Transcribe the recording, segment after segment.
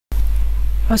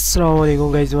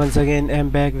Assalamualaikum guys, once again I'm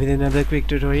back with another quick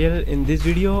tutorial. In this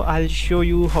video I'll show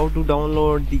you how to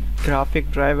download the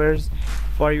graphic drivers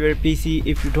for your PC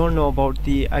if you don't know about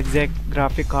the exact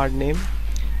graphic card name.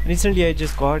 Recently I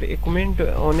just got a comment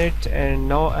on it and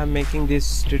now I'm making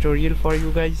this tutorial for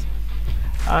you guys.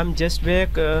 I'm just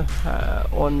back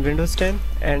on Windows 10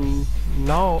 and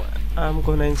now I'm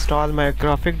gonna install my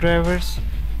graphic drivers.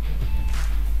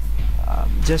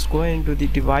 Just go into the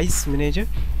device manager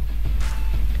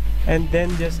and then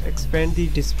just expand the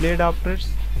display adapters.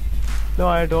 Now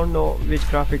I don't know which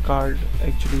graphic card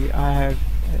actually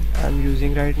I'm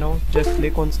using right now. Just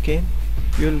click on scan,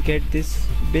 you'll get this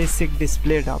basic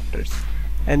display adapters,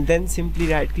 and then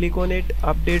simply right click on it,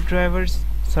 update drivers,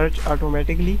 search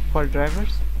automatically for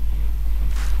drivers.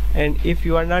 And if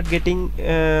you are not getting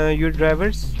your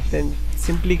drivers, then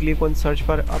simply click on search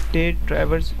for update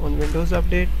drivers on Windows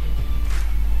Update.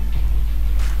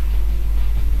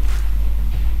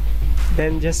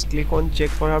 Then just click on check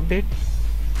for update.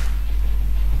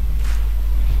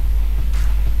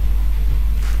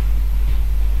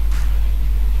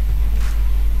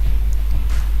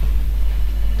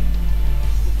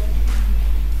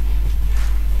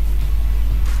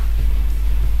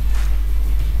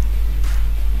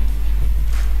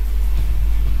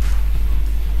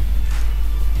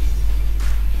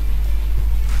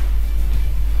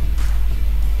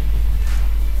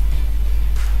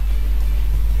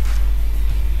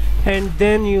 And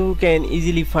then you can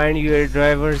easily find your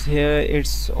drivers here.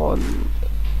 It's on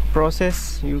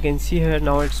process. You can see here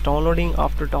now it's downloading.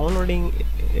 After downloading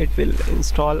it will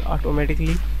install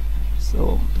automatically,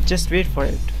 so just wait for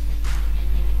it.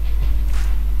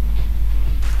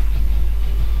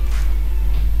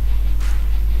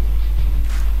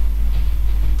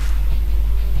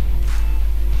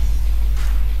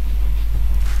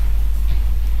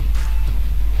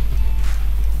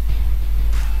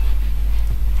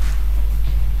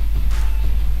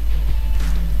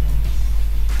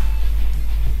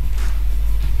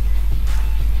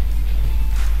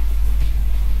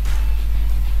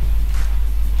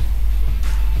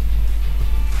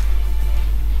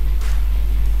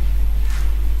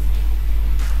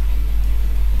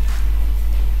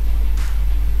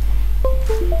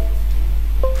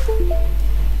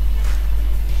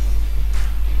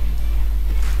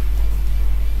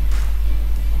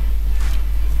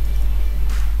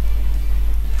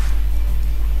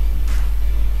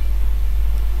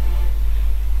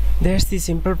 That's the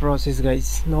simple process,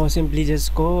 guys. Now simply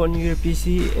just go on your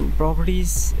PC in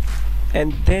properties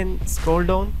and then scroll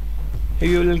down.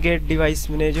 You will get device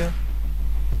manager,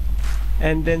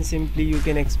 and then simply you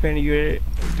can expand your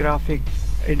graphic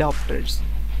adapters.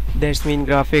 That's mean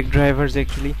graphic drivers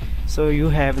actually. So you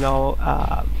have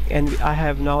now and I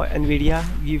have now NVIDIA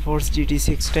GeForce GT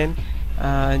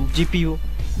 610 GPU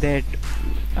that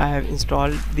I have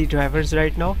installed the drivers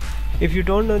right now. If you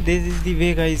don't know, this is the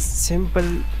way, guys,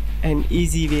 simple and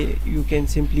easy way you can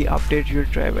simply update your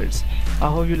drivers. I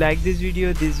hope you like this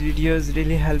video. This video is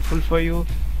really helpful for you.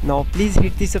 Now please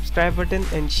hit the subscribe button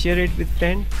and share it with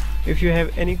friends. If you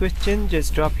have any question,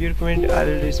 just drop your comment. I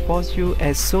will respond to you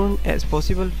as soon as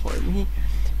possible for me.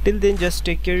 Till then, just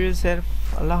take care of yourself.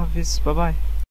 Allah Hafiz. Bye bye.